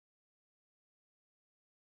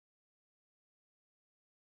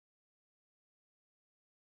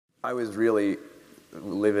I was really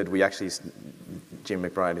livid. We actually, Jim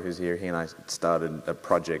McBride, who's here, he and I started a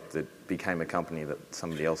project that became a company that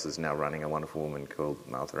somebody else is now running, a wonderful woman called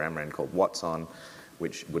Martha Amran, called What's On,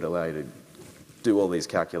 which would allow you to do all these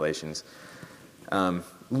calculations.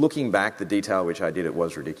 Looking back, the detail which I did, it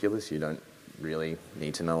was ridiculous. You don't really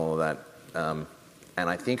need to know all of that. And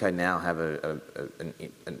I think I now have a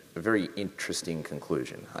very interesting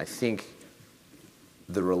conclusion. I think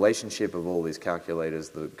the relationship of all these calculators,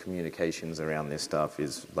 the communications around this stuff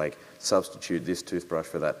is like substitute this toothbrush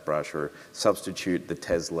for that brush, or substitute the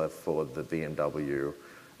Tesla for the BMW,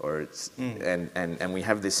 or it's and we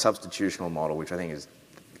have this substitutional model, which I think is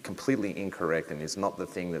completely incorrect and is not the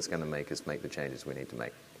thing that's going to make us make the changes we need to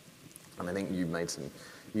make. And I think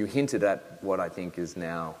you hinted at what I think is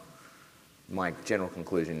now my general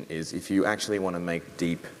conclusion is, if you actually want to make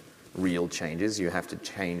deep, real changes, you have to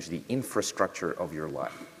change the infrastructure of your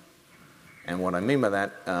life. And what I mean by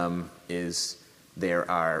that is there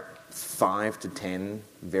are 5 to 10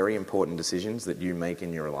 very important decisions that you make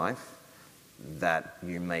in your life that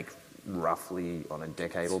you make roughly on a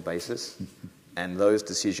decadal basis. And those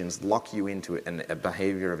decisions lock you into a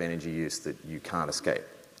behavior of energy use that you can't escape.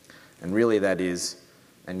 And really that is,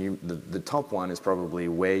 and the top one is probably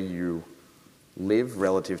where you live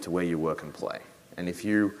relative to where you work and play. And if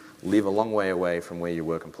you live a long way away from where you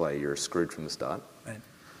work and play, you're screwed from the start. Right.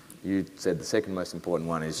 You said the second most important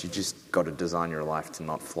one is you just got to design your life to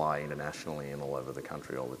not fly internationally and all over the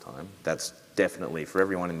country all the time. That's definitely, for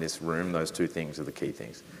everyone in this room, those two things are the key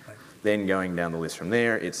things. Right. Then going down the list from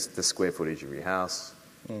there, it's the square footage of your house.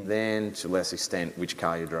 Then, to a less extent, which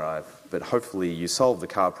car you drive. But hopefully you solve the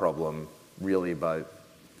car problem really by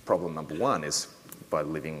problem number one is by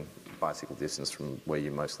living bicycle distance from where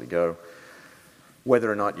you mostly go.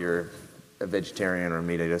 Whether or not you're a vegetarian or a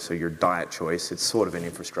meat eater, so your diet choice, it's sort of an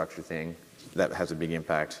infrastructure thing that has a big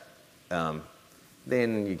impact.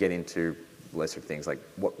 Then you get into lesser things like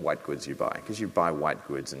what white goods you buy, because you buy white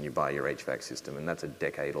goods and you buy your HVAC system, and that's a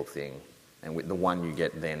decadal thing. And with the one you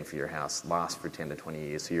get then for your house lasts for 10 to 20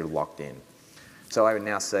 years, so you're locked in. So I would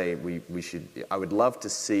now say I would love to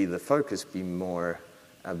see the focus be more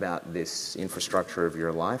about this infrastructure of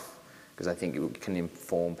your life, because I think it can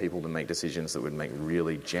inform people to make decisions that would make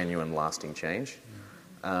really genuine, lasting change.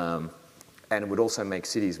 And it would also make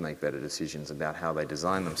cities make better decisions about how they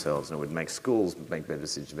design themselves, and it would make schools make better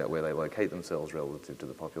decisions about where they locate themselves relative to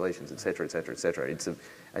the populations, et cetera, et cetera, et cetera.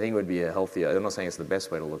 I think it would be a healthier, I'm not saying it's the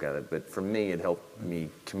best way to look at it, but for me it helped me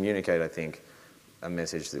communicate, I think, a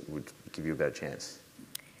message that would give you a better chance.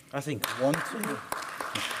 I think wanting